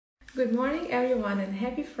Good morning, everyone, and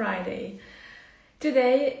happy Friday.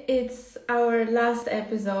 Today, it's our last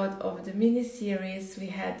episode of the mini-series we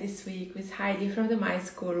had this week with Heidi from the My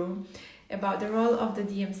Guru about the role of the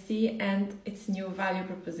DMC and its new value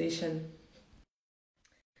proposition.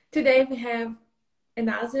 Today, we have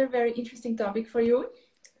another very interesting topic for you,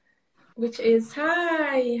 which is,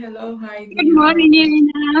 hello Heidi. Good morning,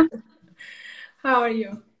 Irina. How are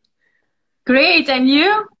you? Great, and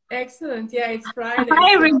you? Excellent. Yeah, it's Friday.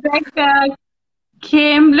 Hi, Rebecca,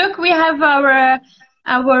 Kim. Look, we have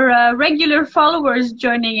our regular followers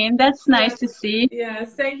joining in. That's nice to see.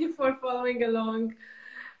 Yes, thank you for following along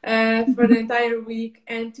for the entire week.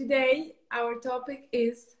 And today, our topic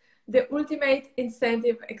is the ultimate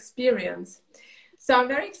incentive experience. So I'm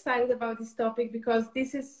very excited about this topic because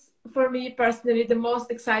this is, for me personally, the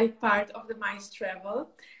most exciting part of the MICE travel.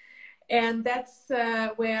 And that's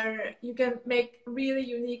where you can make really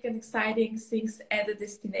unique and exciting things at the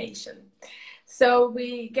destination. So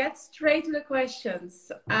we get straight to the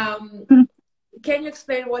questions. Can you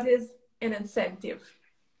explain what is an incentive?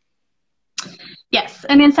 Yes,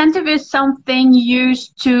 an incentive is something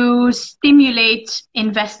used to stimulate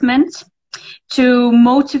investment, to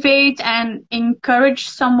motivate and encourage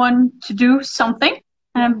someone to do something.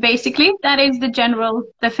 Basically, that is the general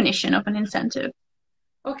definition of an incentive.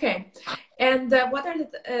 Okay, and what are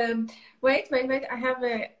the, wait, I have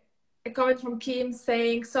a comment from Kim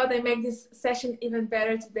saying, so they make this session even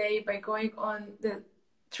better today by going on the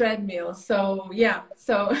treadmill. So yeah,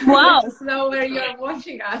 so wow. Let us know where you're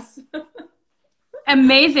watching us.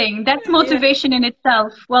 Amazing, that's motivation in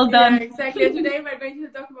itself. Well done. Yeah, exactly. And today we're going to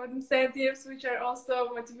talk about incentives, which are also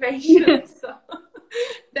motivation. So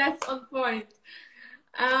that's on point.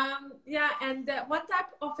 Yeah, and what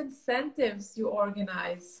type of incentives you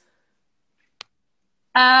organize?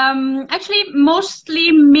 Actually,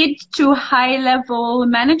 mostly mid to high level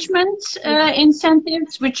management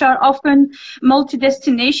incentives, which are often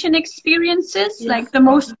multi-destination experiences. Like the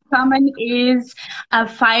most common is a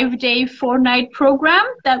 5-day, 4-night program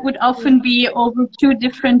that would often be over 2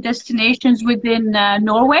 different destinations within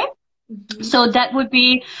Norway. So that would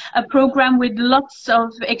be a program with lots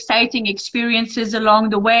of exciting experiences along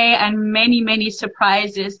the way and many, many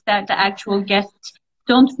surprises that the actual guests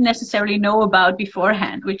don't necessarily know about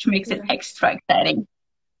beforehand, which makes it extra exciting.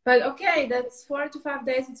 But okay, that's 4 to 5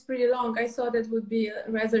 days. It's pretty long. I thought that would be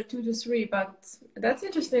rather 2 to 3, but that's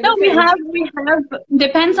interesting. No, okay. we have,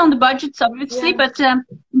 depends on the budgets, obviously, but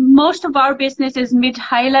most of our business is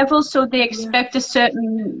mid-high level, so they expect a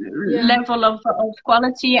certain level of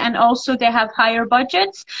quality, and also they have higher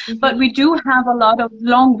budgets. But we do have a lot of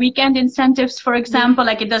long weekend incentives, for example,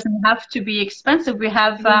 like it doesn't have to be expensive. We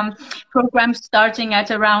have programs starting at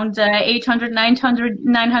around 800,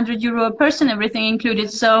 900 euro a person, everything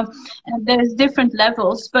included. So there's different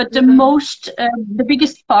levels, but the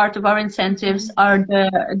biggest part of our incentives are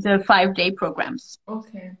the 5-day programs.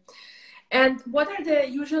 Okay. And what are the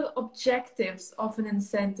usual objectives of an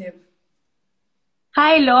incentive?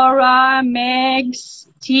 Hi, Laura, Megs,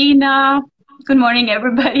 Tina. Good morning,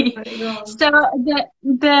 everybody. So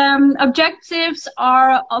the objectives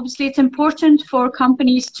are, obviously, it's important for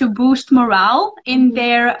companies to boost morale in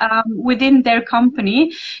their within their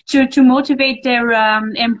company, to motivate their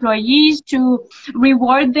employees, to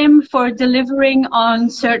reward them for delivering on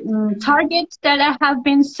certain targets that have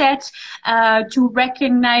been set, to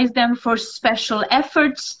recognize them for special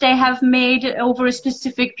efforts they have made over a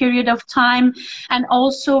specific period of time, and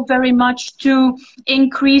also very much to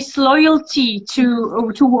increase loyalty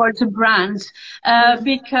towards a brand,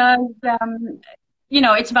 because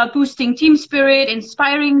it's about boosting team spirit,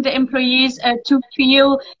 inspiring the employees to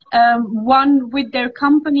feel one with their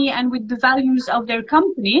company and with the values of their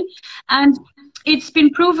company. And it's been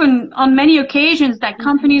proven on many occasions that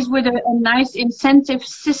companies with a nice incentive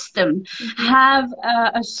system have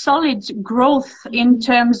a solid growth in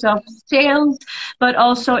terms of sales, but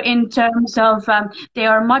also in terms of they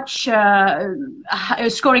are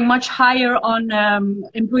scoring much higher on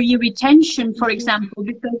employee retention, for example,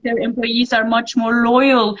 because their employees are much more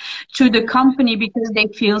loyal to the company because they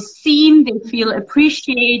feel seen, they feel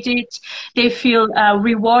appreciated, they feel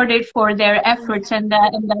rewarded for their efforts, and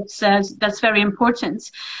that's very important.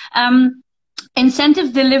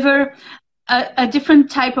 Incentives deliver a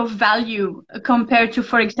different type of value compared to,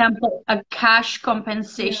 for example, a cash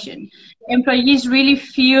compensation. Employees really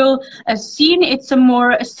feel seen. It's a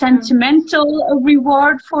more sentimental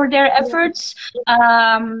reward for their efforts.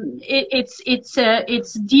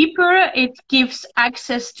 It's deeper. It gives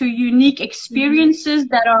access to unique experiences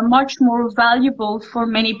that are much more valuable for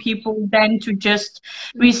many people than to just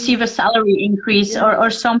receive a salary increase or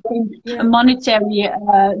something monetary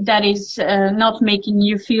that is not making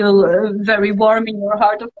you feel very warm in your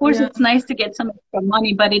heart. Of course, it's nice to get some extra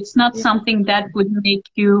money, but it's not something that would make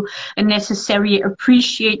you necessarily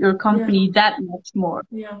appreciate your company that much more.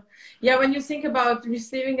 When you think about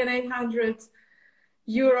receiving an 800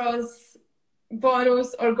 euros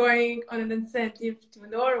bonus or going on an incentive to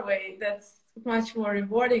Norway, that's much more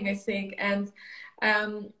rewarding, I think. And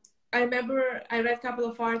I remember I read a couple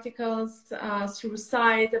of articles through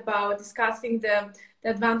site about discussing the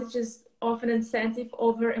advantages of an incentive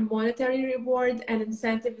over a monetary reward. An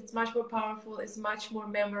incentive is much more powerful, it's much more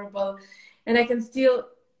memorable. And I can still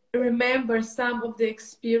remember some of the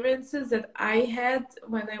experiences that I had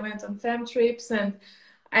when I went on fam trips, and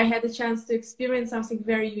I had a chance to experience something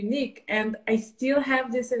very unique. And I still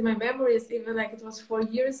have this in my memories, even like it was 4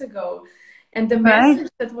 years ago. And the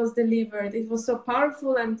message that was delivered, it was so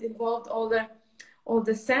powerful and involved all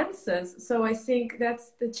the senses. So I think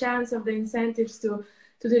that's the chance of the incentives to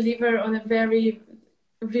deliver on a very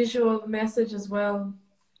visual message as well.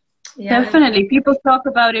 Definitely. People talk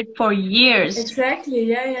about it for years. Exactly.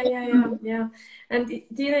 Yeah. And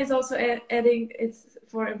Tina is also adding it's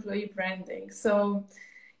for employee branding. So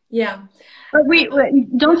but we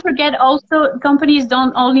don't forget also, companies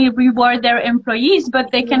don't only reward their employees,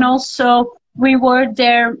 but they can also reward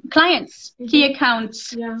their clients, key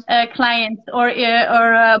accounts, clients, or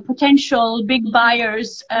potential big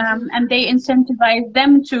buyers, and they incentivize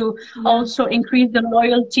them to also increase the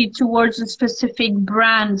loyalty towards a specific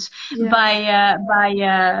brand by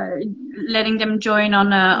letting them join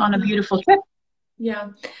on a beautiful trip.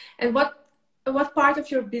 And what part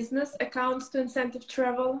of your business accounts to incentive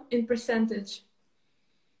travel in percentage?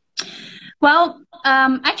 Well,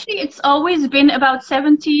 actually, it's always been about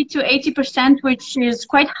 70 to 80%, which is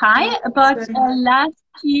quite high. But last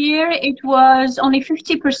year, it was only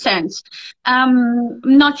 50%.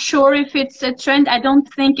 Not sure if it's a trend. I don't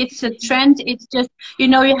think it's a trend. It's just,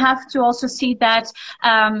 you have to also see that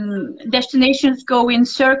destinations go in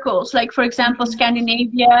circles. Like, for example,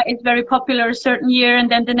 Scandinavia is very popular a certain year, and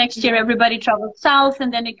then the next year everybody travels south,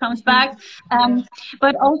 and then it comes back.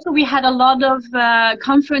 But also we had a lot of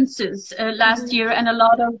conferences last year and a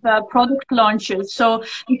lot of product launches. So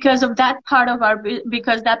because that part of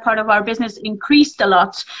our business increased a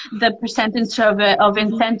lot, the percentage of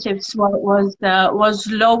incentives was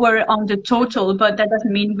lower on the total, but that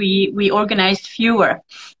doesn't mean we organized fewer.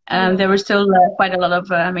 There were still quite a lot of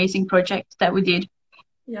amazing projects that we did.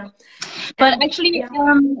 But actually,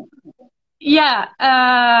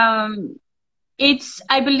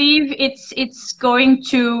 I believe it's going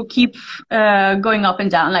to keep going up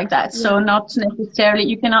and down like that. So not necessarily,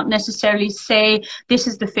 you cannot necessarily say this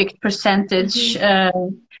is the fixed percentage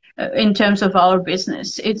in terms of our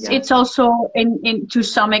business. It's also in to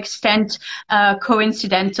some extent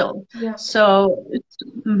coincidental. So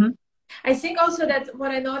I think also that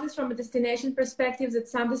what I noticed from a destination perspective, that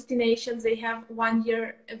some destinations, they have 1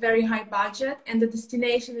 year a very high budget, and the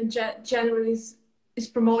destination in generally is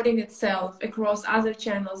promoting itself across other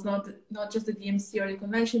channels, not just the DMC or the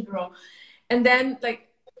convention bureau. And then like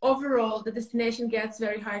overall the destination gets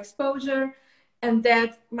very high exposure, and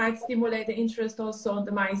that might stimulate the interest also on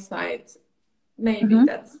the my side. Maybe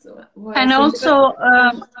that's what and also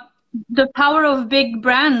the power of big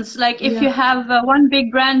brands. Like if you have one big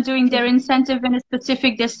brand doing their incentive in a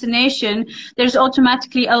specific destination, there's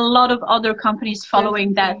automatically a lot of other companies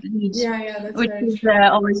following that lead, which is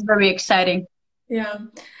always very exciting.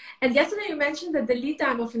 And yesterday you mentioned that the lead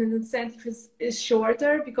time of an incentive is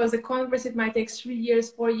shorter, because the congress, it might take 3 years,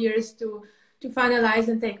 4 years to finalize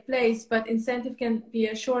and take place, but incentive can be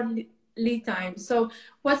a short lead time. So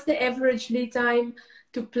what's the average lead time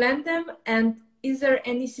to plan them, and is there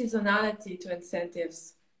any seasonality to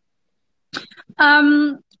incentives?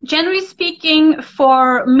 Generally speaking,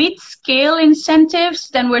 for mid-scale incentives,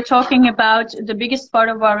 then we're talking about the biggest part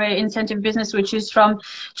of our incentive business, which is from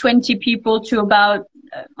 20 people to about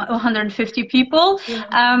 150 people.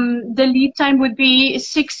 The lead time would be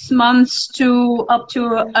 6 months to up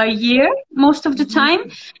to a year most of the time.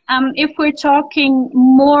 If we're talking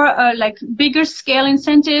more like bigger scale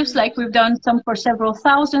incentives, like we've done some for several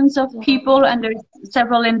thousands of people, and there's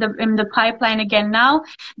several in the pipeline again now,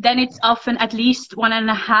 then it's often at least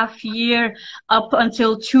 1.5 years up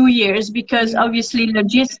until 2 years, because obviously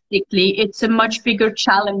logistically it's a much bigger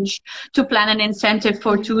challenge to plan an incentive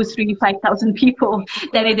for 2, 3, 5,000 people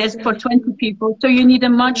than it is for 20 people. So you need a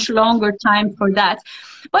much longer time for that.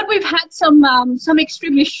 But we've had some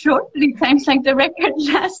extremely short lead times, like the record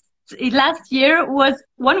last year was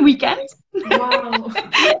 1 weekend. Wow.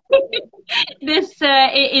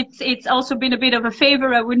 It's also been a bit of a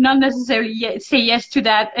favor. I would not necessarily say yes to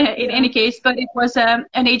that in any case, but it was an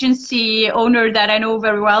agency owner that I know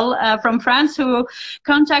very well from France who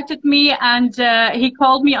contacted me, and he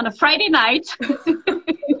called me on a Friday night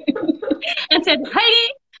and said,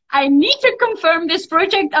 "Heidi, I need to confirm this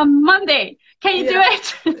project on Monday. Can you do it?"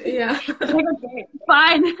 Yeah. Okay,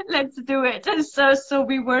 fine, let's do it. So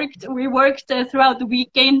we worked throughout the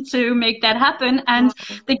weekend to make that happen, and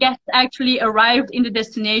the guests actually arrived in the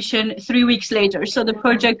destination 3 weeks later. So the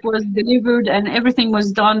project was delivered and everything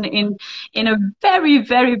was done in a very,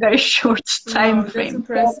 very, very short time frame. That's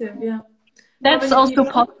impressive. Yeah. That's also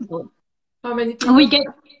possible. How many people? We get.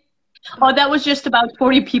 Oh, that was just about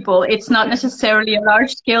 40 people. It's not necessarily a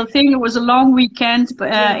large scale thing. It was a long weekend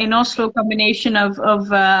in Oslo, combination of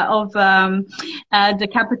the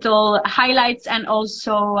capital highlights and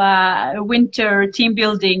also winter team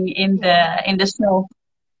building in the snow.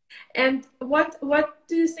 And what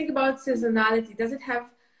do you think about seasonality? Does it have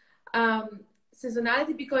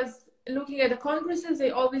seasonality? Because looking at the congresses, they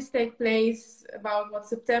always take place about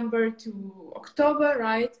September to October,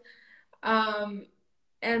 right?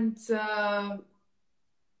 And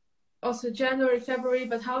also January, February,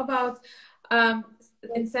 but how about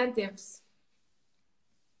incentives?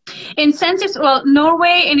 Incentives, well,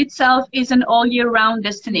 Norway in itself is an all-year-round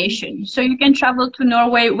destination. So you can travel to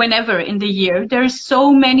Norway whenever in the year. There's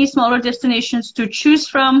so many smaller destinations to choose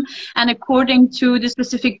from, and according to the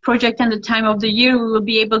specific project and the time of the year, we will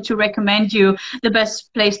be able to recommend you the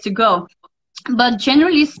best place to go. But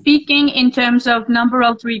generally speaking, in terms of number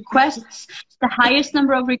of requests, the highest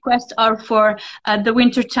number of requests are for the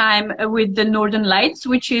winter time with the Northern Lights,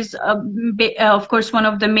 which is, of course, one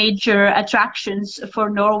of the major attractions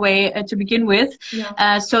for Norway to begin with.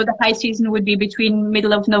 So the high season would be between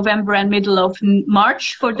middle of November and middle of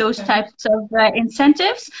March for those types of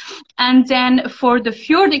incentives. And then for the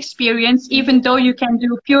fjord experience, even though you can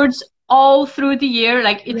do fjords all through the year,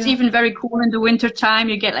 like it's even very cool in the winter time.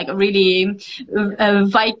 You get like a really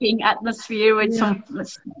Viking atmosphere with some,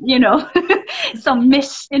 you know, some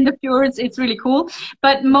mist in the fjords. It's really cool.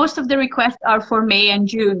 But most of the requests are for May and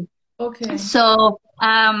June. Okay. So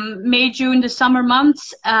May, June, the summer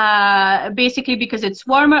months, basically because it's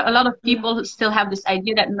warmer. A lot of people still have this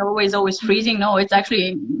idea that Norway is always freezing. No, it's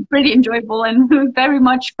actually pretty enjoyable and very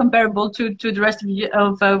much comparable to the rest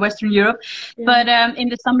of Western Europe. But in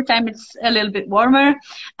the summertime, it's a little bit warmer.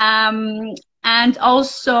 And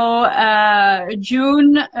also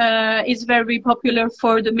June is very popular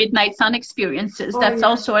for the midnight sun experiences. That's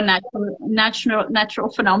also a natural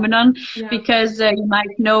phenomenon, because you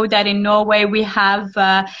might know that in Norway we have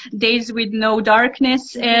days with no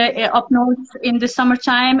darkness up north in the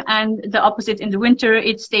summertime, and the opposite in the winter.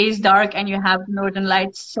 It stays dark and you have northern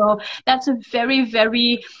lights. So that's a very,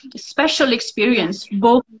 very special experience,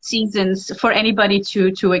 both seasons, for anybody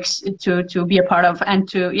to be a part of and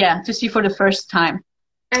to see for the first time.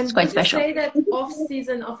 And it's quite special. Would you say that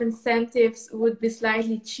off-season of incentives would be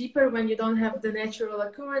slightly cheaper when you don't have the natural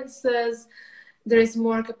occurrences? There is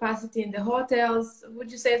more capacity in the hotels.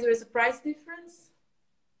 Would you say there is a price difference?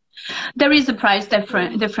 There is a price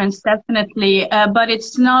difference, definitely, but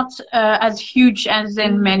it's not as huge as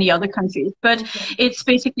in many other countries. But it's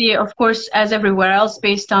basically, of course, as everywhere else,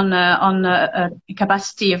 based on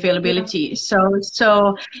capacity availability.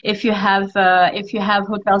 So if you have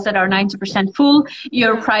hotels that are 90% full,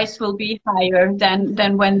 your price will be higher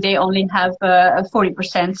than when they only have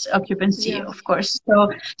 40% occupancy, of course.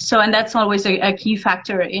 So and that's always a key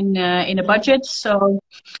factor in a budget. So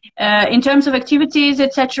in terms of activities,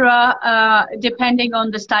 etc. Depending on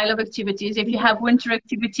the style of activities. If you have winter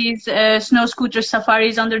activities, snow scooter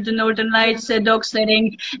safaris under the northern lights, dog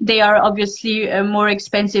sledding, they are obviously more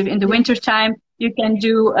expensive in the winter time. You can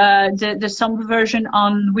do the summer version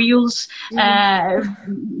on wheels.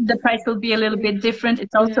 The price will be a little bit different.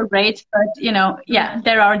 It's also great, but you know,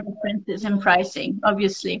 there are differences in pricing,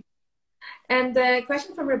 obviously. And a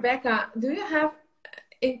question from Rebecca: do you have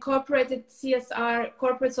incorporated CSR,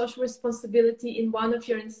 corporate social responsibility, in one of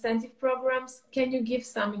your incentive programs? Can you give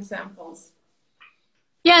some examples?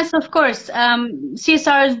 Yes, of course.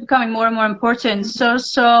 CSR is becoming more and more important.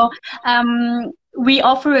 So we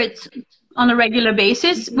offer it on a regular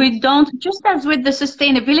basis. We don't, just as with the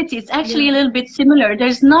sustainability, it's actually a little bit similar.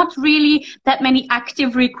 There's not really that many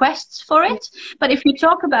active requests for it, but if you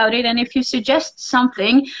talk about it and if you suggest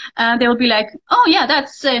something, they'll be like, oh yeah,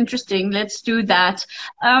 that's interesting, let's do that.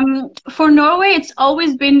 For Norway, it's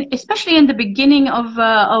always been, especially in the beginning of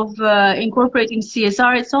incorporating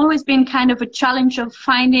CSR, it's always been kind of a challenge of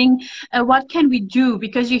finding what can we do,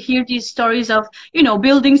 because you hear these stories of, you know,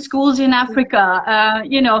 building schools in Africa,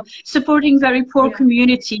 you know, supporting very poor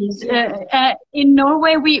communities. In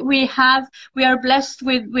Norway, we are blessed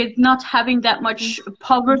with not having that much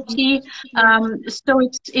poverty, so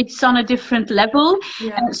it's on a different level.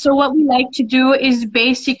 So what we like to do is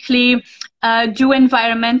basically do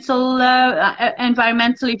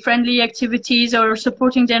environmentally friendly activities or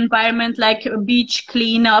supporting the environment, like beach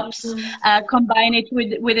cleanups, combine it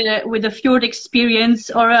with a fjord experience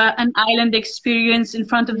or an island experience in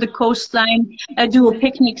front of the coastline, do a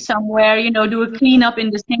picnic somewhere, you know, do a cleanup in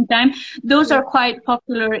the same time. Those are quite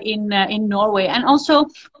popular in Norway. And also,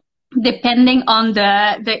 depending on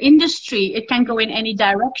the industry, it can go in any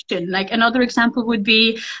direction. Like another example would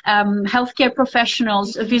be healthcare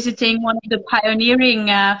professionals visiting one of the pioneering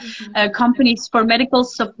companies for medical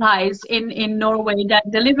supplies in Norway that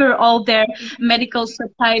deliver all their medical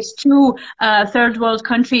supplies to third world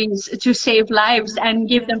countries to save lives, and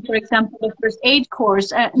give them, for example, a first aid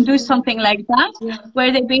course, and do something like that,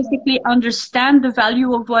 where they basically understand the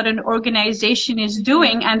value of what an organization is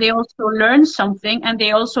doing, and they also learn something, and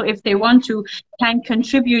they also, if they want to, can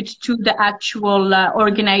contribute to the actual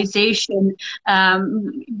organization,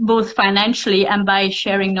 both financially and by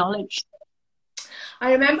sharing knowledge.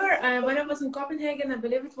 I remember when I was in Copenhagen, I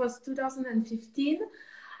believe it was 2015,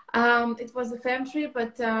 it was a fam trip,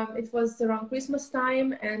 but it was around Christmas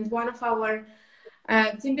time, and one of our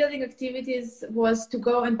team building activities was to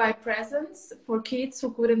go and buy presents for kids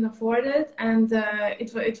who couldn't afford it, and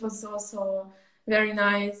it was also very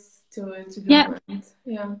nice to do that.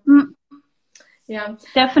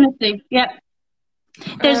 Definitely.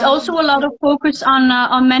 There's also a lot of focus on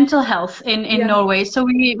mental health in Norway. So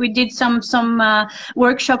we did some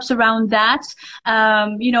workshops around that.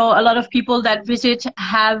 You know, a lot of people that visit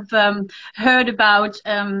have heard about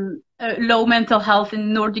low mental health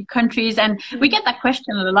in Nordic countries, and we get that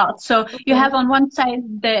question a lot. So you have on one side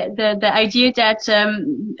the idea that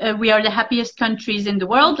we are the happiest countries in the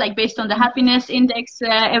world, like based on the happiness index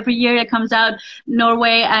every year that comes out,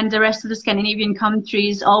 Norway and the rest of the Scandinavian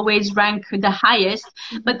countries always rank the highest.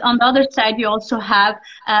 But on the other side, you also have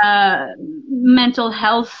mental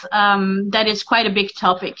health that is quite a big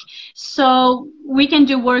topic. So we can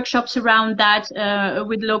do workshops around that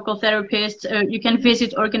with local therapists. You can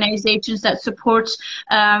visit organizations that support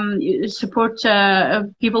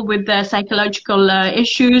people with psychological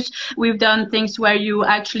issues. We've done things where you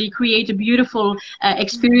actually create a beautiful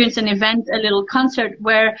experience, an event, a little concert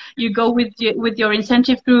where you go with your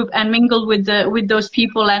incentive group and mingle with those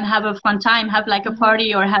people and have a fun time, have like a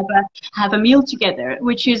party or have a meal together,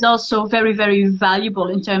 which is also very, very valuable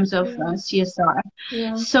in terms of CSR.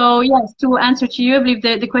 So yes, to answer to you, I believe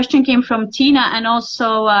the question came from Tina, and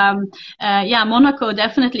also Monaco,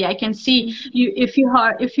 definitely. I can see you, if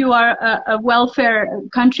you are a welfare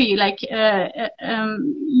country, like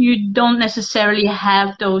you don't necessarily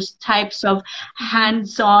have those types of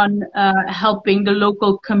hands-on helping the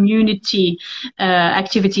local community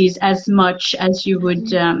activities as much as you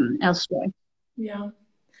would elsewhere.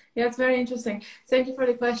 It's very interesting. Thank you for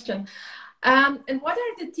the question. And what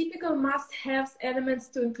are the typical must-haves elements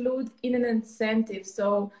to include in an incentive?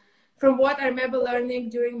 So from what I remember learning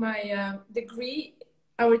during my degree,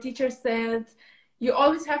 our teacher said you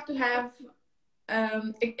always have to have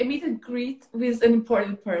a meet and greet with an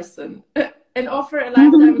important person and offer a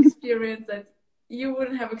lifetime experience that you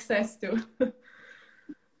wouldn't have access to.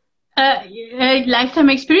 Lifetime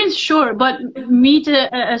experience, sure, but meet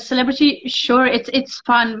a celebrity, sure, it's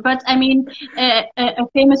fun. But I mean, a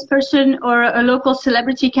famous person or a local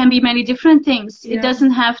celebrity can be many different things. It doesn't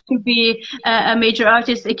have to be a major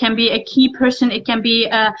artist. It can be a key person. It can be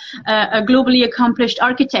a globally accomplished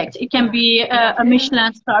architect. It can be a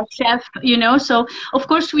Michelin star chef, you know. So of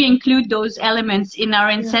course we include those elements in our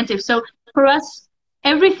incentive. So for us,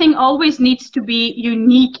 everything always needs to be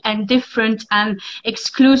unique and different and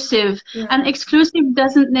exclusive. And exclusive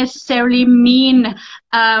doesn't necessarily mean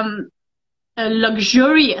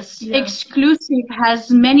luxurious. Exclusive has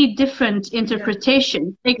many different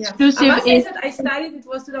interpretations. Exclusive I must say that I studied, it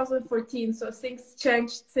was 2014, so things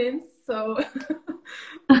changed since. So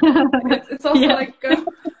it's also like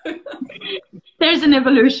there's an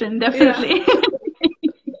evolution, definitely.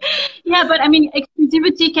 But I mean,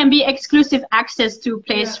 exclusivity can be exclusive access to a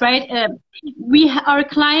place, right? Our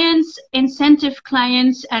clients, incentive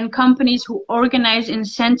clients and companies who organize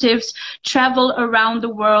incentives travel around the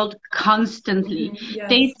world constantly.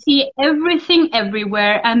 They see everything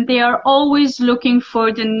everywhere, and they are always looking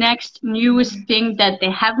for the next newest thing that they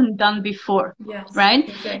haven't done before, right?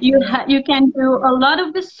 Exactly. You can do a lot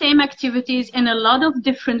of the same activities in a lot of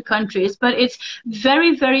different countries, but it's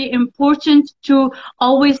very, very important to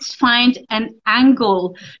always find an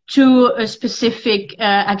angle to a specific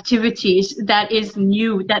activities that is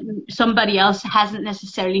new, that somebody else hasn't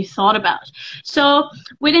necessarily thought about. So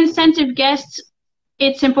with incentive guests,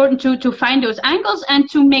 it's important to find those angles and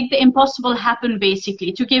to make the impossible happen,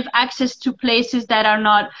 basically, to give access to places that are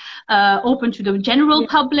not open to the general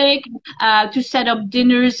public, to set up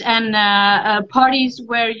dinners and parties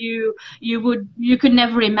where you could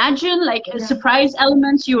never imagine, like surprise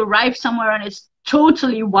elements. You arrive somewhere and it's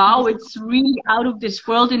totally wow, it's really out of this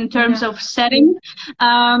world in terms of setting.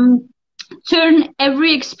 Turn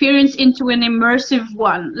every experience into an immersive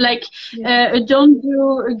one. Like, don't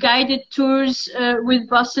do guided tours with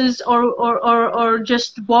buses or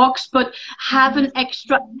just walks, but have an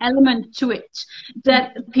extra element to it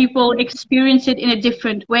that people experience it in a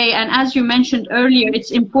different way. And as you mentioned earlier,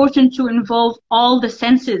 it's important to involve all the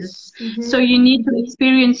senses. So you need to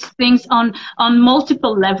experience things on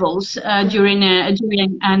multiple levels during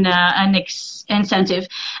an incentive.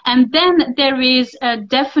 And then there is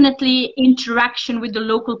definitely interaction with the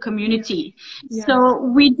local community. So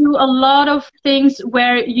we do a lot of things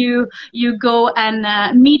where you go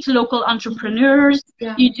and meet local entrepreneurs.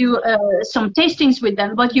 You do some tastings with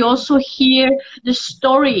them, but you also hear the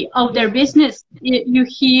story of their business. You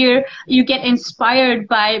get inspired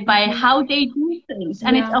by how they do things,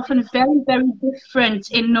 and it's often very, very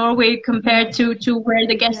different in Norway compared to where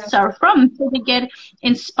the guests are from. So they get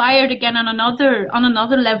inspired again on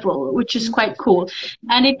another level, which is quite cool.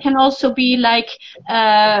 And it can also be like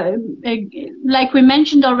we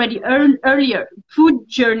mentioned already earlier, food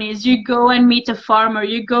journeys. You go and meet a farmer,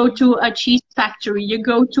 you go to a cheese factory, you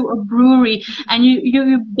go to a brewery, and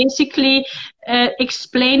you basically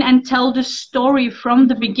explain and tell the story from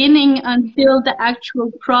the beginning until the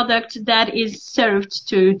actual product that is served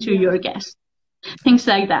to your guests. Things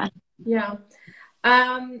like that.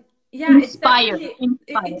 Inspire.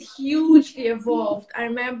 It hugely evolved. I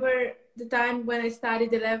remember the time when I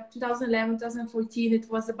started 2011, 2014, it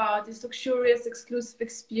was about this luxurious, exclusive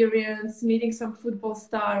experience, meeting some football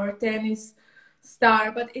star or tennis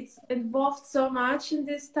star, but it's involved so much in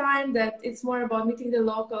this time that it's more about meeting the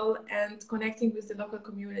local and connecting with the local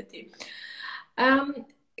community.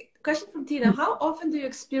 Question from Tina: how often do you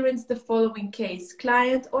experience the following case?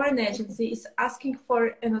 Client or an agency is asking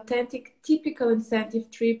for an authentic, typical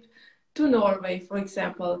incentive trip to Norway, for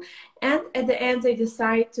example, and at the end they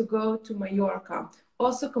decide to go to Mallorca,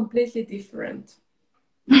 also completely different.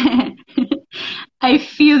 I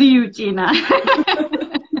feel you, Tina.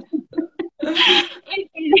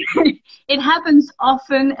 It happens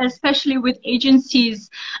often, especially with agencies.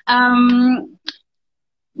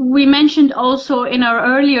 We mentioned also in our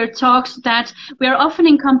earlier talks that we are often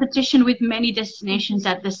in competition with many destinations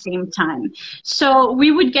at the same time. So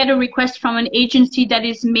we would get a request from an agency that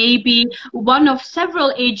is maybe one of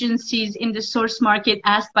several agencies in the source market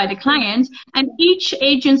asked by the client, and each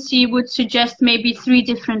agency would suggest maybe 3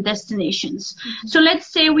 different destinations. So let's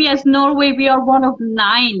say we as Norway, we are one of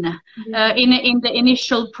 9 in the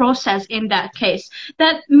initial process in that case.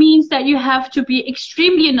 That means that you have to be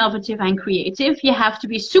extremely innovative and creative. You have to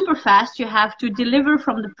be super fast. You have to deliver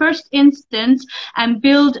from the first instant and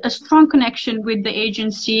build a strong connection with the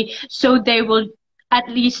agency so they will at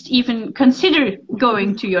least even consider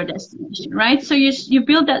going to your destination, right? So you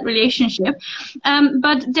build that relationship.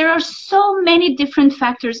 But there are so many different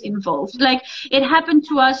factors involved. Like, it happened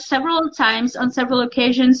to us several times on several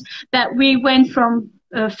occasions that we went from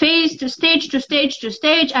phase to stage to stage to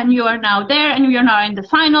stage, and you are now there, and you are now in the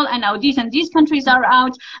final, and now these and these countries are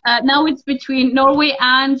out. Now it's between Norway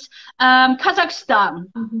and Kazakhstan.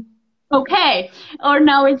 Okay, or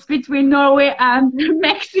now it's between Norway and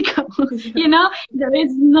Mexico. You know, there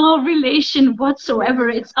is no relation whatsoever.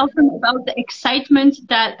 It's often about the excitement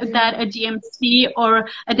that a DMC or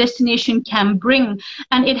a destination can bring.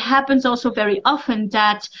 And it happens also very often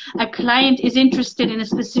that a client is interested in a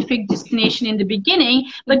specific destination in the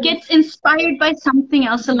beginning, but gets inspired by something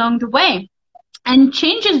else along the way and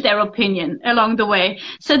changes their opinion along the way.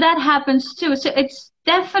 So that happens too. So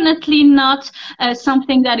definitely not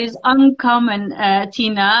something that is uncommon,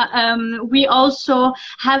 Tina. We also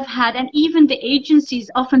have had, and even the agencies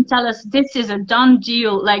often tell us this is a done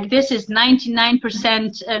deal, like this is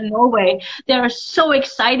 99% Norway. They are so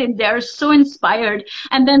excited, they are so inspired.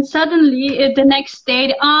 And then suddenly the next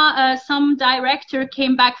day, some director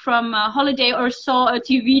came back from a holiday or saw a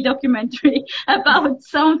TV documentary about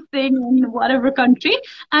something in whatever country,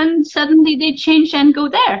 and suddenly they change and go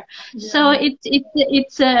there. Yeah. So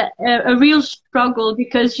it's a real struggle,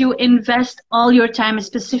 because you invest all your time,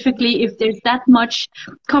 specifically if there's that much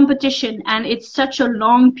competition and it's such a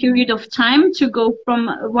long period of time to go from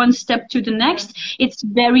one step to the next. It's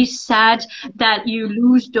very sad that you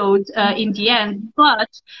lose those in the end, but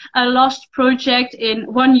a lost project in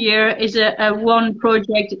 1 year is a one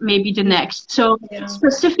project maybe the next. So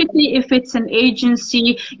specifically if it's an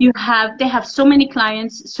agency, they have so many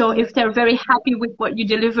clients, so if they're very happy with what you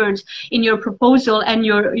delivered in your proposal and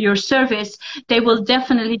your service, they will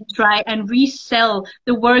definitely try and resell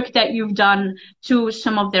the work that you've done to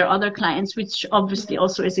some of their other clients, which obviously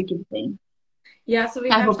also is a good thing. Yeah, so we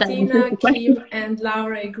have Tina, Kim, and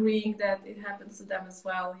Laura agreeing that it happens to them as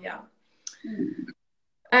well. Yeah.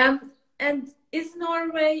 And is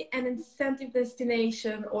Norway an incentive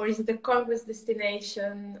destination, or is it a congress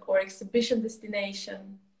destination or exhibition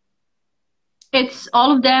destination? It's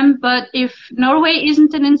all of them, but if Norway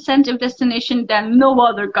isn't an incentive destination, then no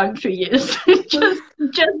other country is. just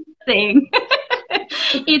saying.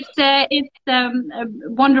 It's a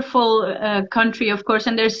wonderful country, of course,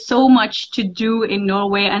 and there's so much to do in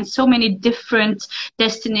Norway and so many different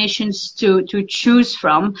destinations to choose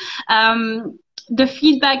from. The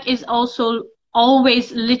feedback is also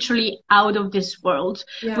always literally out of this world.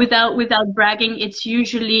 Yeah. Without bragging, it's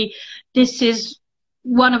usually, this is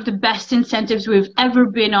one of the best incentives we've ever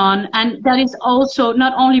been on, and that is also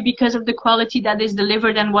not only because of the quality that is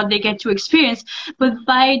delivered and what they get to experience, but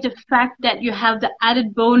by the fact that you have the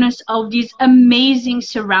added bonus of these amazing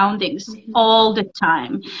surroundings all the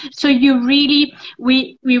time. So we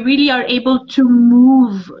really are able to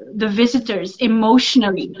move the visitors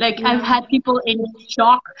emotionally. Like, I've had people in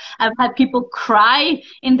shock, I've had people cry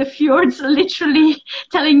in the fjords, literally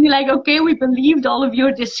telling me like, okay, we believed all of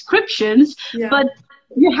your descriptions, but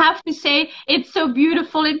you have to say it's so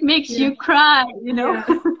beautiful, it makes you cry, you know.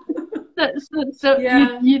 That's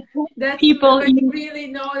people, you really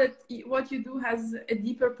know that what you do has a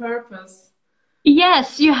deeper purpose.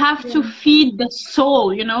 Yes, you have to feed the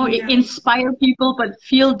soul, you know, inspire people, but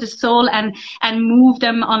feel the soul and move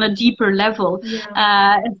them on a deeper level.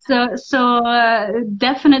 So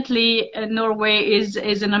definitely Norway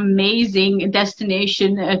is an amazing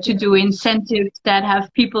destination to do incentives that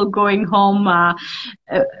have people going home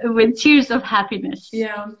with tears of happiness.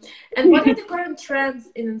 Yeah. And what are the current trends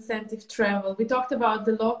in incentive travel? We talked about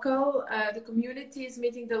the local, the communities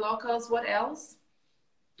meeting the locals. What else?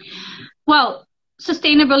 Well,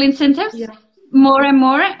 sustainable incentives, more and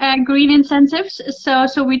more green incentives.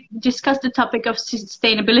 So we discussed the topic of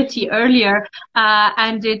sustainability earlier,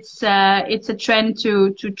 and it's a trend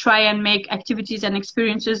to try and make activities and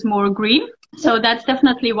experiences more green. So that's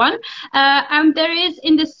definitely one. And there is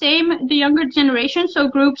the younger generation, so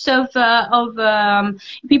groups of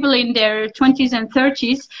people in their 20s and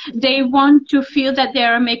 30s, they want to feel that they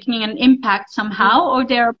are making an impact somehow, or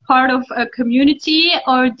they are part of a community,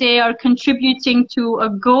 or they are contributing to a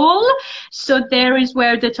goal. So there is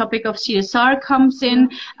where the topic of CSR comes in,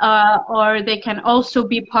 or they can also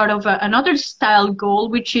be part of another style goal,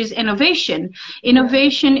 which is innovation.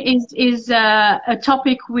 Innovation is a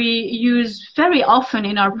topic we use very often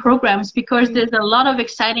in our programs, because there's a lot of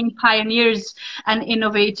exciting pioneers and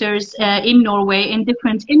innovators in Norway in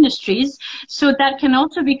different industries. So that can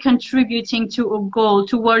also be contributing to a goal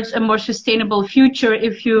towards a more sustainable future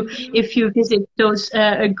if you visit those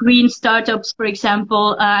green startups, for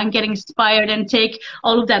example, and get inspired and take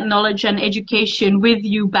all of that knowledge and education with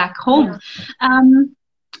you back home.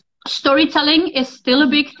 Storytelling is still a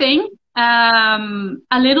big thing.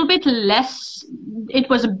 A little bit less. It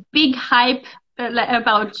was a big hype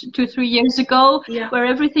about 2-3 years ago, where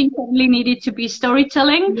everything suddenly needed to be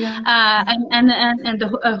storytelling, and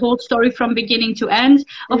the whole story from beginning to end.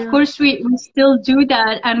 Of course, we still do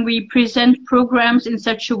that, and we present programs in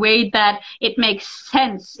such a way that it makes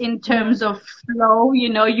sense in terms of flow. You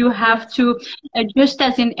know, you have to, just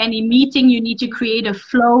as in any meeting, you need to create a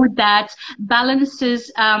flow that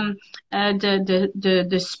balances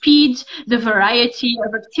the speed, the variety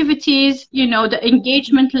of activities, you know, the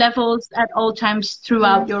engagement levels at all times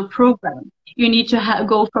throughout your program. you need to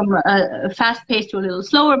go from a fast pace to a little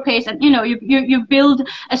slower pace, and you build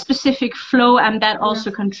a specific flow, and that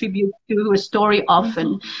also contributes to a story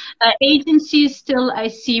often. Agencies still, I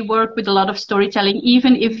see, work with a lot of storytelling,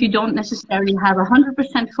 even if you don't necessarily have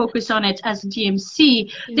 100% focus on it as a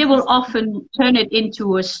DMC. They will often turn it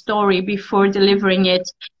into a story before delivering it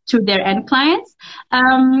to their end clients.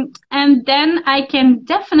 And then I can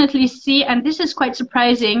definitely see, and this is quite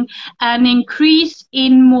surprising, an increase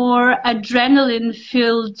in more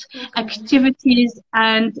adrenaline-filled activities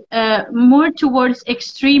and more towards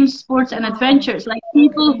extreme sports and adventures, like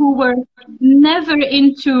people who were never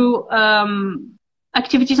into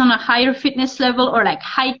activities on a higher fitness level, or like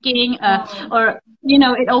hiking, or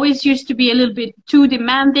it always used to be a little bit too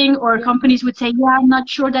demanding, or companies would say, yeah, I'm not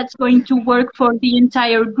sure that's going to work for the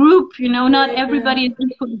entire group. Not everybody is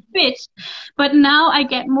equally fit. But now I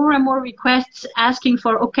get more and more requests asking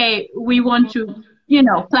for, okay, we want to,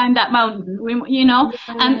 climb that mountain,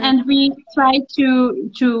 and we try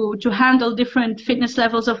to handle different fitness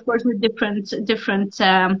levels, of course, with different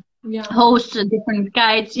hosts, different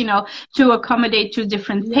guides, to accommodate to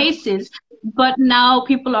different paces. But now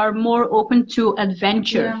people are more open to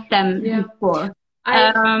adventure than before.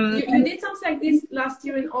 You did something like this last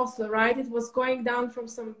year in Oslo, right? It was going down from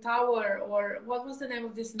some tower, or what was the name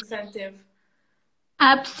of this incentive?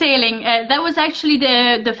 Abseiling. That was actually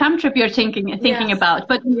the fam trip you're thinking about.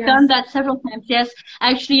 But we've done that several times. Yes,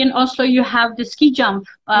 actually in Oslo you have the ski jump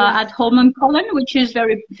at Holmenkollen, which is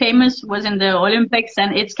very famous, was in the Olympics,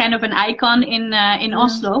 and it's kind of an icon in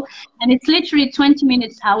Oslo. And it's literally 20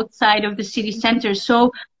 minutes outside of the city center.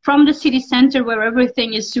 So from the city center, where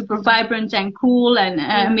everything is super vibrant and cool and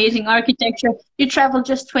amazing architecture, you travel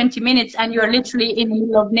just 20 minutes and you're literally in the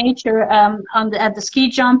middle of nature. At the ski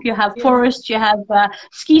jump, you have forest, you have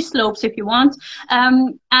ski slopes if you want.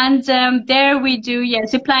 There we do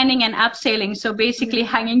ziplining and abseiling. So basically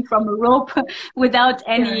hanging from a rope without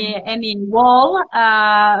any wall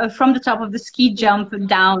from the top of the ski jump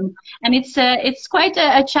down. And it's quite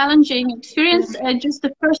a challenging experience. Just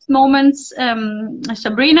the first moments,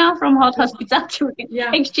 Sabrina from Hot Hospitality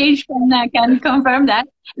Exchange can confirm that.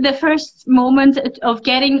 The first moment of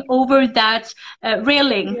getting over that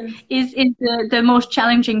railing is the most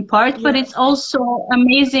challenging part, but it's also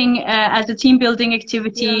amazing as a team building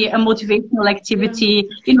activity, a motivational activity.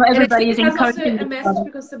 Everybody is encouraging. It has also a message,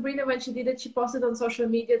 because Sabrina, when she did it, she posted on social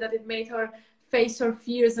media that it made her face her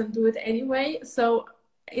fears and do it anyway. So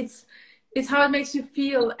it's how it makes you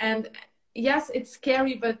feel. And yes, it's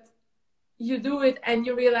scary, but you do it and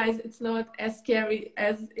you realize it's not as scary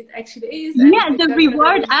as it actually is. Yeah, the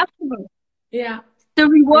reward afterwards. Yeah. The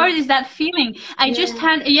reward is that feeling. I just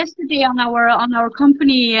had yesterday on our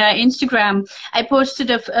company Instagram, I posted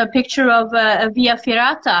a picture of Via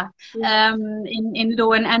Ferrata in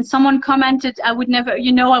Loen, and someone commented, I would never,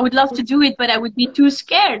 I would love to do it, but I would be too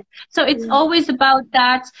scared. So it's always about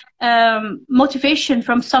that motivation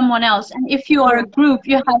from someone else. And if you are a group,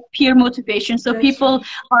 you have peer motivation. So people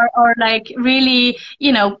are like really,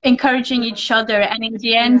 encouraging each other. And in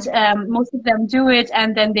the end, most of them do it,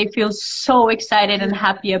 and then they feel so excited and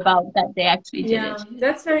happy about that they actually did it.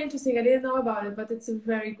 That's very interesting. I didn't know about it, but it's a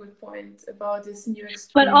very good point about this new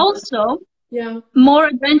experience. But also, more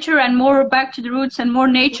adventure and more back to the roots and more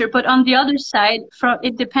nature. But on the other side,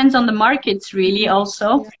 it depends on the markets really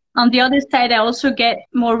also. On the other side, I also get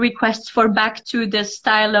more requests for back to the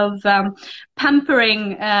style of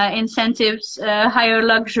pampering incentives, higher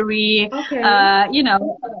luxury,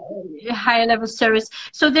 higher level service.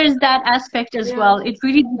 So there's that aspect as well. It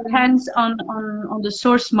really depends on the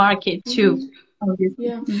source market too.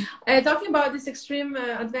 Talking about these extreme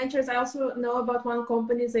adventures, I also know about one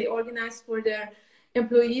company they organize for their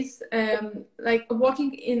employees, like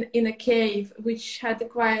walking in a cave, which had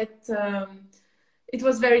quite it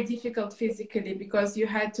was very difficult physically, because you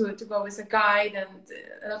had to go with a guide and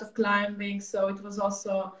a lot of climbing. So it was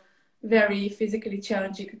also very physically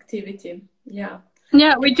challenging activity. Yeah,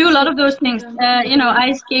 we do a lot of those things.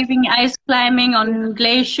 Ice caving, ice climbing on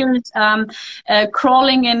glaciers,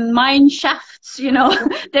 crawling in mine shafts.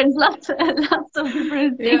 There's lots of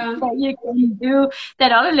different things that you can do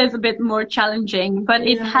that are a little bit more challenging, but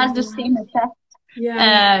it has the same effect.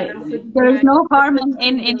 There is no harm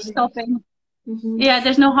in stopping.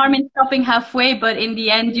 There's no harm in stopping halfway, but in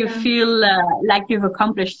the end you feel like you've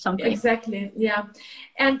accomplished something. Exactly.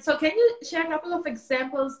 And so can you share a couple of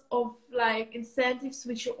examples of like incentives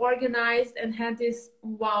which you organized and had this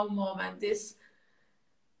wow moment, this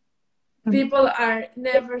people are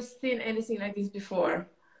never seen anything like this before?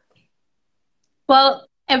 Well,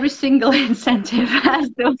 every single incentive has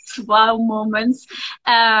those wow moments.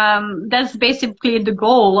 That's basically the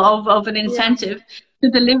goal of an incentive, to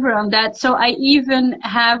deliver on that. So I even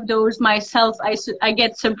have those myself. I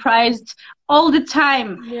get surprised all the time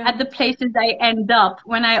at the places I end up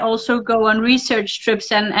when I also go on research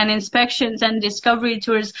trips and inspections and discovery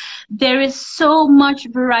tours. There is so much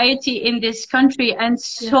variety in this country and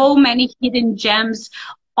so many hidden gems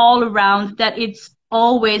all around that it's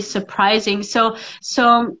always surprising. So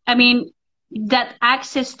I mean, that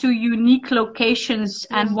access to unique locations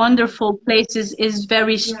and wonderful places is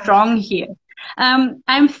very strong here.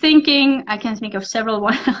 I'm thinking, I can think of several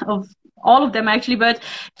of all of them actually, but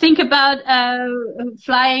think about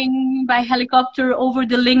flying by helicopter over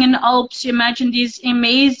the Lingen Alps. Imagine these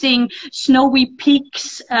amazing snowy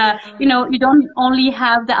peaks. You know, you don't only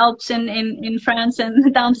have the Alps in France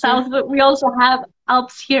and down south, but we also have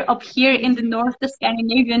Alps here, up here in the north, the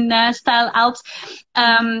Scandinavian style Alps.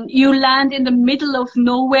 You land in the middle of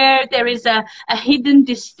nowhere. There is a hidden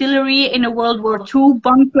distillery in a World War II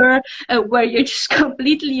bunker where you're just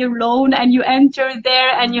completely alone, and you enter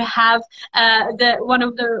there and you have one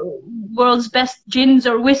of the world's best gins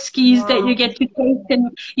or whiskeys that you get to taste,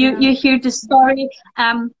 and you hear the story.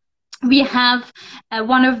 We have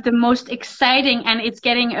one of the most exciting, and it's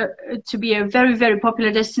getting to be a very, very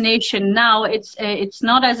popular destination now. It's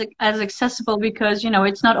not as accessible because, you know,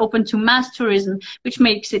 it's not open to mass tourism, which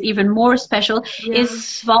makes it even more special. Is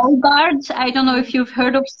Svalbard. I don't know if you've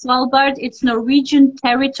heard of Svalbard. It's Norwegian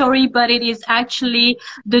territory, but it is actually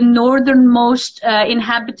the northernmost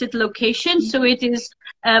inhabited location. So it is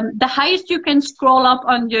the highest you can scroll up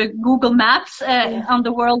on your Google Maps, on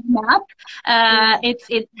the world map. It's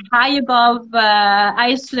high above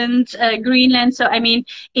Iceland, Greenland. So, I mean,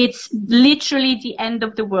 it's literally the end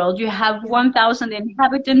of the world. You have 1,000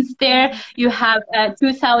 inhabitants there. You have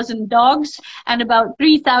 2,000 dogs and about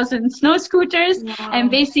 3,000 snow scooters.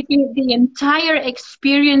 And basically, the entire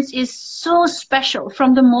experience is so special.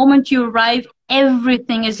 From the moment you arrive,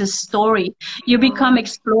 everything is a story. You become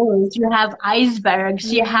explorers. You have icebergs.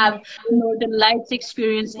 You have Northern Lights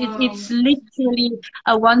experience. It's literally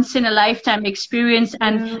a once-in-a-lifetime experience.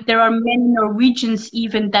 And there are many Norwegians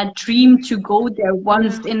even that dream to go there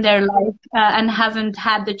once in their life and haven't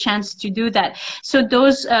had the chance to do that. So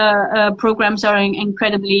those programs are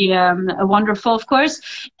incredibly wonderful. Of course,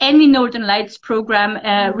 any Northern Lights program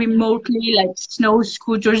remotely, like snow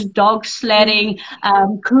scooters, dog sledding,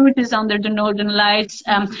 cruises under the Northern Lights,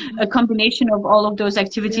 a combination of all of those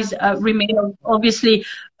activities remain obviously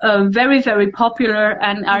very, very popular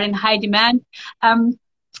and are in high demand.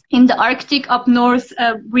 In the Arctic up north,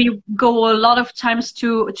 we go a lot of times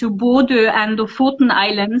to Bodø and the Lofoten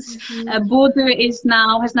Islands. Bodø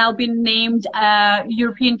has now been named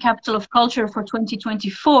European Capital of Culture for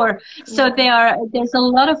 2024. So there's a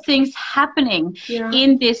lot of things happening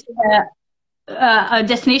in this a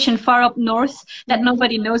destination far up north that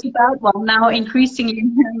nobody knows about. Well, now increasingly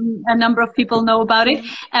a number of people know about it.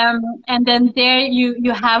 And then there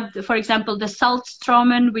you have, for example, the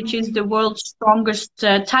Saltstraumen, which is the world's strongest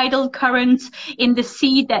tidal current in the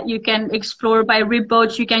sea that you can explore by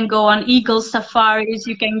ribboat. You can go on eagle safaris.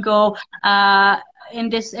 You can go in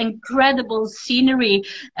this incredible scenery.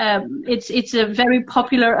 It's a very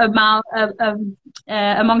popular amount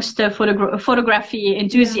amongst the photography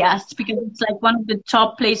enthusiasts, because it's like one of the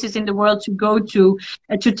top places in the world to go to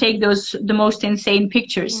take the most insane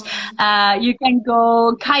pictures. You can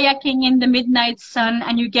go kayaking in the midnight sun,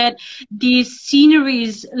 and you get these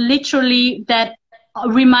sceneries literally that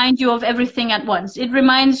remind you of everything at once. It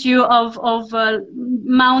reminds you of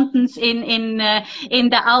mountains in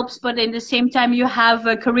the Alps, but in the same time you have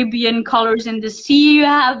Caribbean colors in the sea. You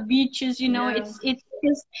have beaches. You know, it's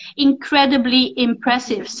just incredibly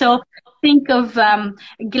impressive. So think of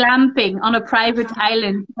glamping on a private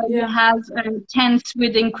island where you have tents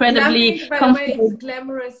with incredibly glamping, by the way, it's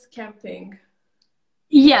glamorous camping.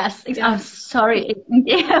 Yes, I'm sorry.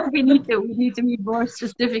 Yeah, we need to be more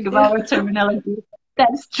specific about our terminology.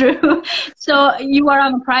 That's true. So you are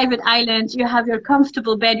on a private island, you have your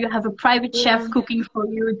comfortable bed, you have a private chef cooking for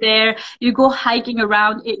you there, you go hiking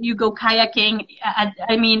around, you go kayaking.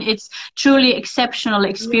 I mean, it's truly exceptional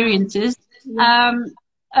experiences.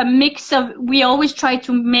 A mix of, we always try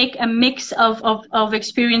to make a mix of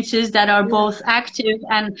experiences that are both active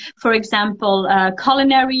and, for example,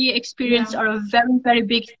 culinary experience are a very, very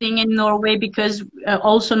big thing in Norway, because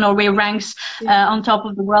also Norway ranks on top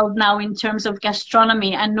of the world now in terms of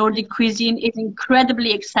gastronomy, and Nordic cuisine is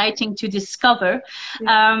incredibly exciting to discover.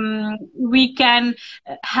 We can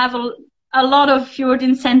have a lot of fjord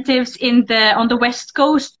incentives on the west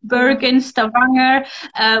coast, Bergen, Stavanger,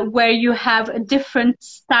 where you have different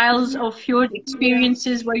styles of fjord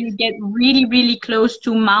experiences, where you get really, really close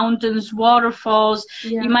to mountains, waterfalls.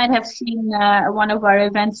 You might have seen one of our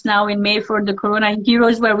events now in May for the Corona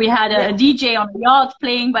Heroes, where we had a DJ on a yacht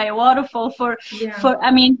playing by a waterfall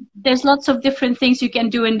I mean, there's lots of different things you can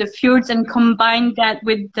do in the fjords and combine that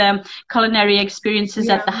with culinary experiences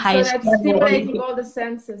at the highest level. So that's stimulating all the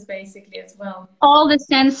senses basically as well. All the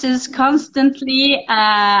senses constantly.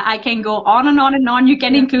 I can go on and on and on. You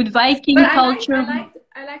can include Viking culture.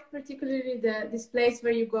 I like particularly this place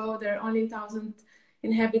where you go. There are only 1,000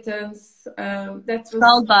 inhabitants. That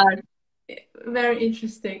was Svalbard. Very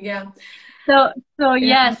interesting. Yeah. So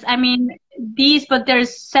yes, I mean but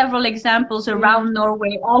there's several examples around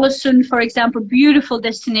Norway. Ålesund, for example, beautiful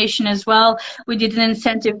destination as well. We did an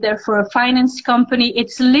incentive there for a finance company.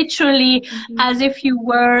 It's literally as if you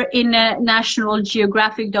were in a National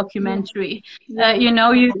Geographic documentary. You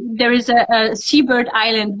know, there is a seabird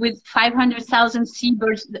island with 500,000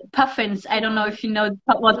 seabirds, puffins. I don't know if you know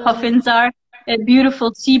what puffins are.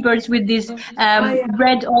 Beautiful seabirds with these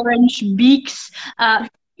red-orange beaks.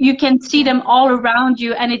 You can see them all around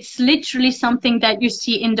you, and it's literally something that you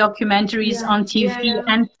see in documentaries on TV.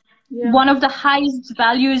 And one of the highest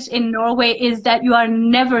values in Norway is that you are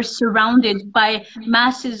never surrounded by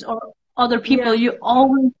masses or other people. You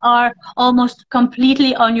always are almost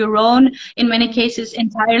completely on your own, in many cases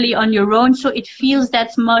entirely on your own. So it feels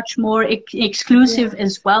that's much more exclusive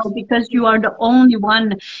as well, because you are the only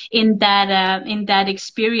one in that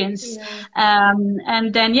experience.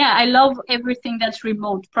 And then I love everything that's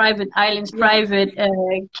remote, private islands, private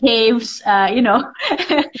caves, you know,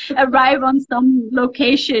 arrive on some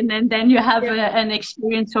location and then you have an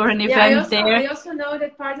experience or an event there. I also know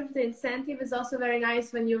that part of the incentive is also very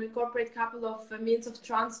nice when you incorporate a couple of means of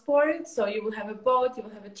transport. So you will have a boat, you will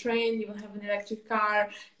have a train, you will have an electric car,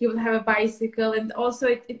 you will have a bicycle, and also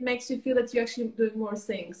it makes you feel that you're actually doing more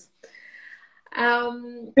things.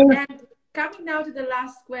 And coming now to the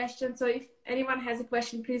last question. So if anyone has a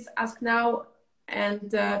question, please ask now. And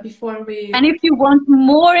before we... And if you want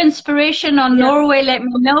more inspiration on Norway, let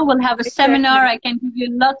me know. We'll have a seminar. I can give you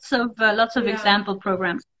lots of example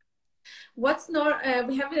programs.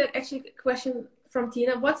 We have actually a question from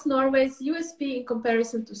Tina. What's Norway's USP in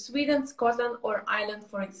comparison to Sweden, Scotland, or Ireland,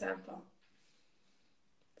 for example?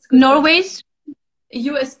 Norway's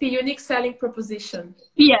USP, unique selling proposition.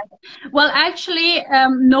 Yeah, well, actually,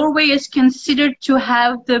 Norway is considered to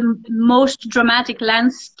have the most dramatic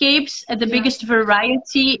landscapes, the biggest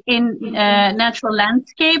variety in natural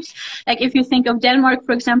landscapes. Like if you think of Denmark,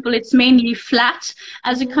 for example, it's mainly flat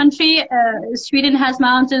as a country. Sweden has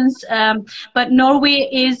mountains, but Norway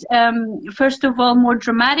is, first of all, more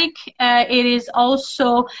dramatic. It is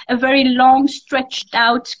also a very long, stretched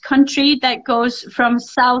out country that goes from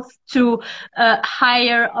south to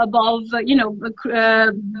higher above,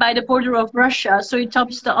 by the border of Russia. So it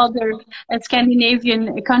tops the other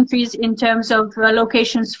Scandinavian countries in terms of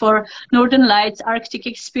locations for Northern Lights, Arctic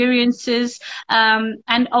experiences.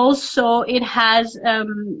 And also it has, a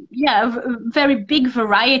very big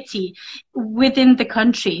variety within the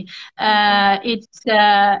country. It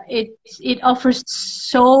offers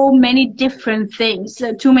so many different things,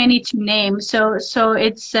 too many to name. So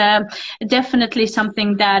it's definitely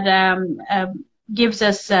something that gives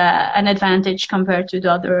us an advantage compared to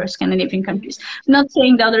the other Scandinavian countries. I'm not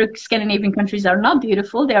saying the other Scandinavian countries are not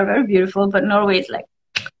beautiful; they are very beautiful, but Norway is like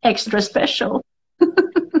extra special.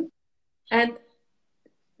 And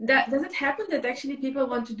does it happen that actually people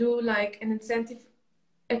want to do like an incentive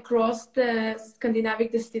across the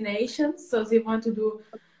Scandinavian destinations? So they want to do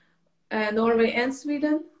Norway and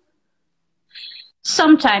Sweden?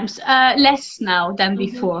 Sometimes, less now than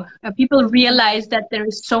before. People realize that there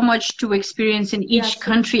is so much to experience in each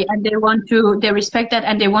country, and they respect that,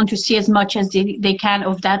 and they want to see as much as they can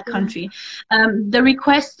of that country. The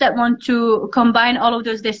requests that want to combine all of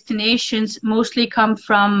those destinations mostly come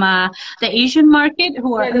from the Asian market,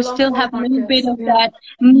 who still have a little bit of that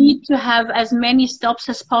need to have as many stops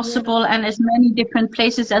as possible and as many different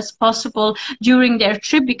places as possible during their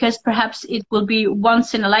trip, because perhaps it will be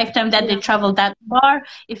once in a lifetime that they travel that far,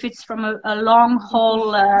 if it's from a long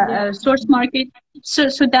haul source market. So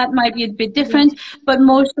that might be a bit different, but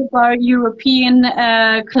most of our European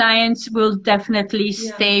clients will definitely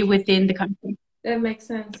stay within the country. That makes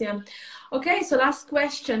sense, Okay, so last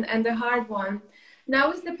question, and the hard one.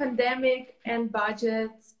 Now is the pandemic and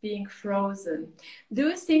budgets being frozen. Do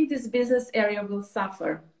you think this business area will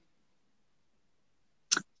suffer?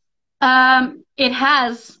 It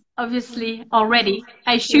has obviously already.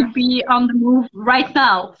 I should be on the move right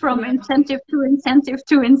now from incentive to incentive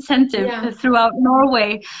to incentive throughout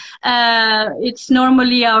Norway. It's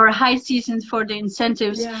normally our high season for the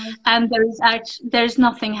incentives, and there's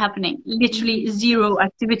nothing happening, literally zero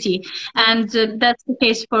activity. And that's the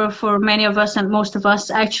case for many of us and most of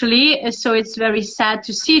us actually. So it's very sad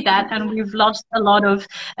to see that, and we've lost a lot of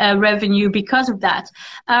revenue because of that.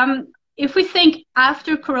 If we think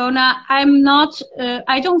after Corona,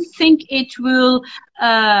 I don't think it will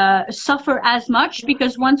suffer as much,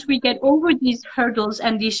 because once we get over these hurdles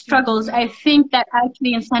and these struggles, I think that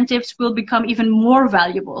actually incentives will become even more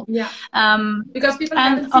valuable. Because people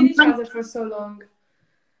haven't seen each other for so long.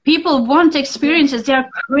 People want experiences. They're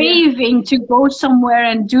craving to go somewhere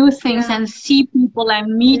and do things and see people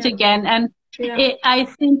and meet again. And I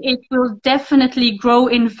think it will definitely grow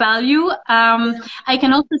in value. I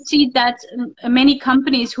can also see that many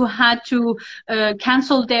companies who had to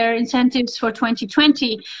cancel their incentives for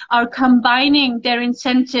 2020 are combining their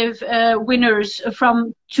incentive winners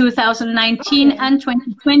from 2019 and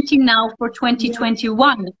 2020 now for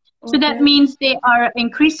 2021. So that means they are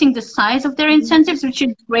increasing the size of their incentives, which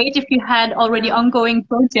is great if you had already ongoing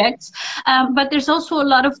projects. But there's also a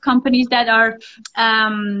lot of companies that are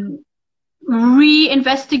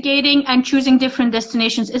re-investigating and choosing different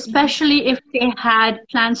destinations, especially if they had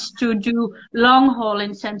plans to do long-haul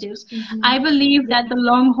incentives. I believe that the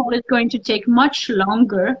long haul is going to take much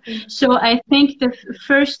longer. So I think the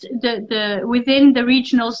within the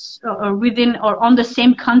regionals, or on the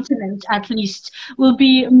same continent at least, will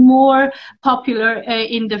be more popular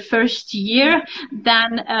in the first year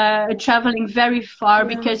than traveling very far,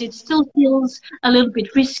 because it still feels a little bit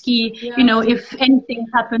risky. You know, if anything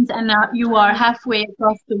happens and you are halfway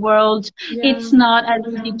across the world, it's not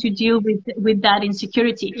as easy to deal with that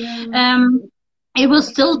insecurity. It will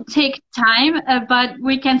still take time, but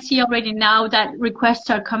we can see already now that requests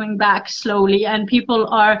are coming back slowly, and people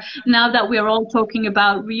are, now that we are all talking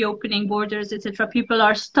about reopening borders, etc., people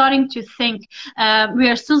are starting to think. We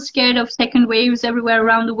are still scared of second waves everywhere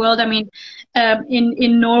around the world. I mean,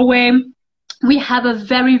 in Norway, we have a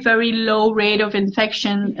very, very low rate of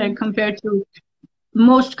infection compared to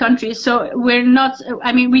most countries. So we're not,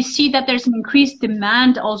 I mean, we see that there's an increased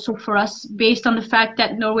demand also for us based on the fact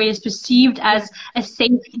that Norway is perceived as a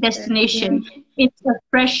safe destination. It's a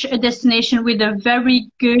fresh destination with a very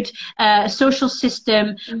good social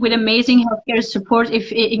system, with amazing healthcare support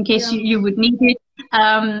in case you would need it.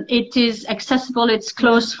 It is accessible, it's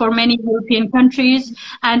close for many European countries,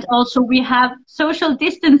 and also we have social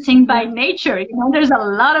distancing by nature. You know, there's a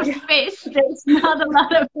lot of space, there's not a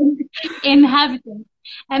lot of inhabitants.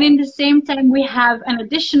 And in the same time, we have an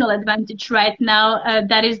additional advantage right now,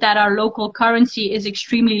 that is that our local currency is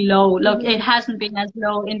extremely low. Look, it hasn't been as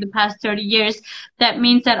low in the past 30 years. That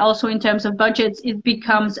means that also in terms of budgets, it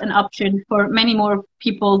becomes an option for many more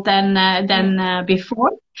people than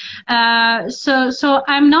before. So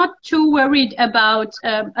I'm not too worried about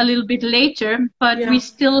a little bit later, but we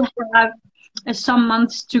still have some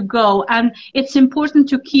months to go, and it's important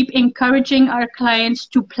to keep encouraging our clients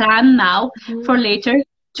to plan now for later,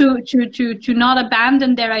 to not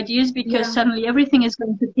abandon their ideas, because suddenly everything is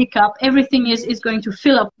going to pick up, everything is going to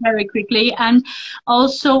fill up very quickly, and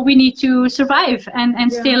also we need to survive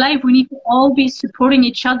and stay alive. We need to all be supporting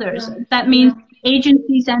each other. That means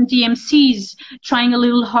agencies and DMCs trying a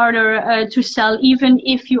little harder to sell, even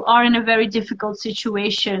if you are in a very difficult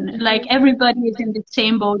situation. Like, everybody is in the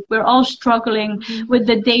same boat. We're all struggling with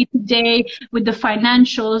the day-to-day, with the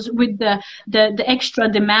financials, with the extra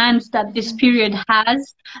demands that this period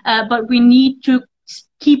has. But we need to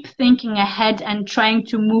keep thinking ahead and trying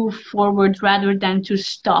to move forward rather than to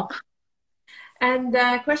stop. And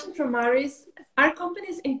a question from Maris: are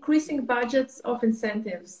companies increasing budgets of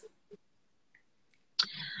incentives?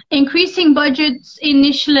 Increasing budgets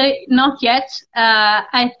initially, not yet.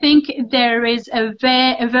 I think there is a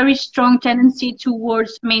very strong tendency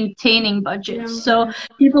towards maintaining budgets. So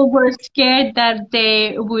people were scared that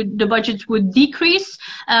the budgets would decrease,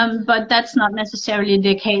 but that's not necessarily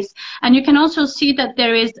the case. And you can also see that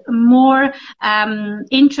there is more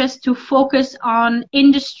interest to focus on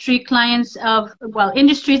industry clients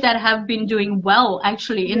industries that have been doing well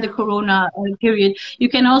actually in the Corona period. You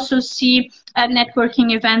can also see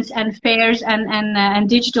networking events and fairs and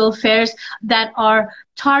digital fairs that are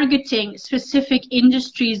targeting specific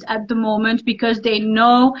industries at the moment, because they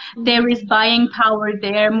know there is buying power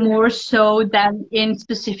there more so than in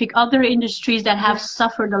specific other industries that have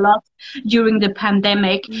suffered a lot during the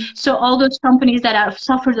pandemic. So all those companies that have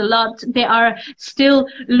suffered a lot, they are still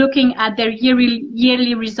looking at their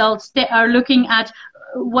yearly results. They are looking at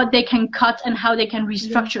what they can cut and how they can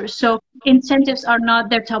restructure. So incentives are not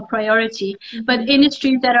their top priority, but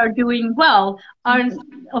industries that are doing well are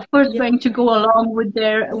of course going to go along with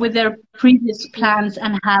their previous plans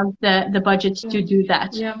and have the budgets to do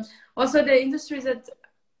that. Also, the industries that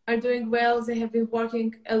are doing well, they have been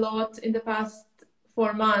working a lot in the past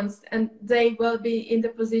 4 months, and they will be in the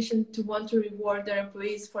position to want to reward their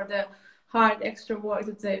employees for the hard extra work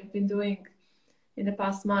that they've been doing in the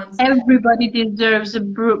past months. Everybody deserves a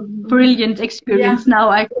brilliant experience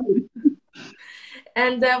now, actually.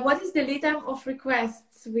 And what is the lead time of requests?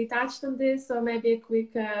 We touched on this, so maybe a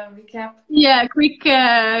quick recap. Yeah, quick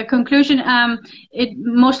conclusion. It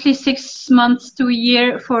mostly 6 months to a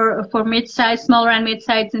year for mid-size, smaller and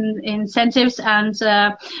mid-size incentives, and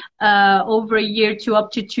over a year to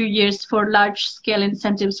up to 2 years for large-scale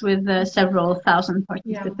incentives with several thousand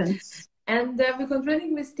participants. And we're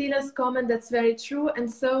concluding with Tina's comment, that's very true. And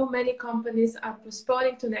so many companies are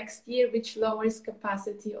postponing to next year, which lowers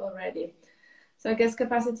capacity already. So I guess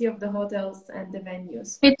capacity of the hotels and the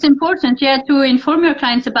venues. It's important, to inform your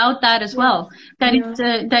clients about that as well. That it's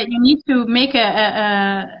that you need to make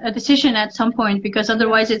a decision at some point, because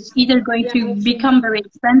otherwise it's either going to become very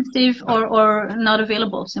expensive or not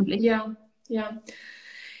available simply.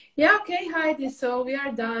 Okay, Heidi. So we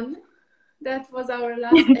are done. That was our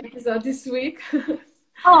last episode this week.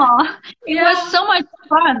 Oh, it was so much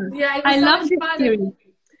fun. I love this series.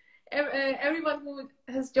 Everyone who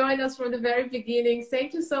has joined us from the very beginning,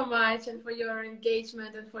 thank you so much, and for your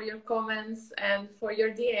engagement and for your comments and for your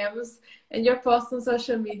DMs and your posts on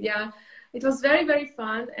social media. It was very, very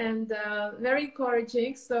fun and very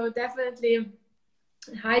encouraging. So definitely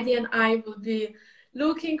Heidi and I will be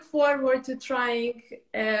looking forward to trying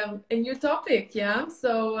a new topic.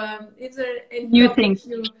 So if there are any new things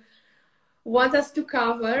you want us to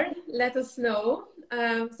cover, let us know.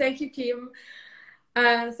 Thank you, Kim.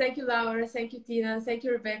 Thank you, Laura. Thank you, Tina. Thank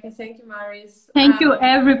you, Rebecca. Thank you, Maris. Thank you,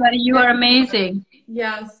 everybody. You are amazing.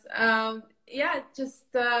 Yes. Just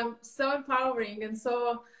so empowering and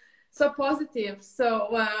so positive. So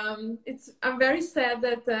I'm very sad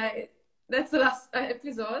that that's the last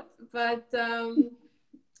episode. But thank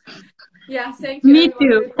you. Me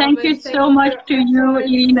too. Thank you so much to you,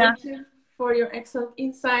 Irina. Thank you for your excellent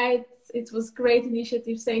insights. It was great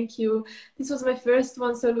initiative. Thank you. This was my first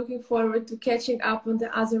one, so looking forward to catching up on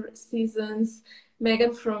the other seasons.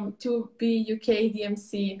 Megan from 2B UK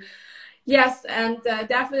DMC. Yes, and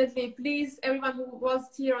definitely, please, everyone who was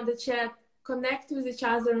here on the chat, connect with each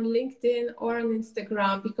other on LinkedIn or on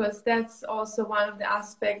Instagram, because that's also one of the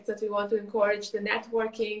aspects that we want to encourage, the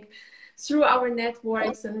networking through our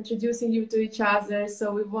networks and introducing you to each other.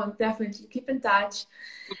 So we want definitely keep in touch.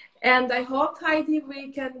 And I hope, Heidi,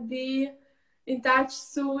 we can be in touch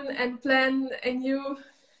soon and plan a new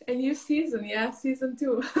season, season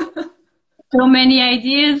 2. So many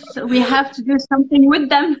ideas. We have to do something with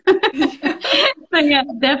them. So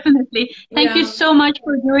definitely. Thank you so much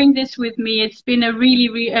for doing this with me. It's been a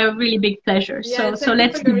really big pleasure. So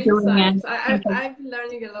let's keep doing it. I've been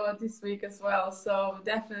learning a lot this week as well. So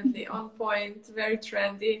definitely on point, very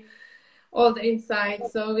trendy. All the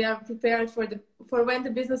insights, so we are prepared for when the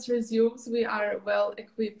business resumes. We are well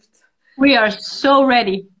equipped. We are so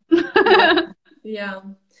ready. Okay.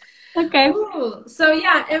 Cool. So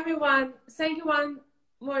everyone, thank you one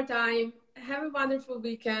more time. Have a wonderful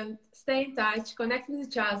weekend. Stay in touch. Connect with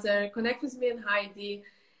each other. Connect with me and Heidi,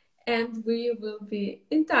 and we will be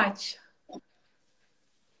in touch.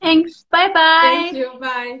 Thanks. Bye bye. Thank you.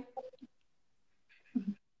 Bye.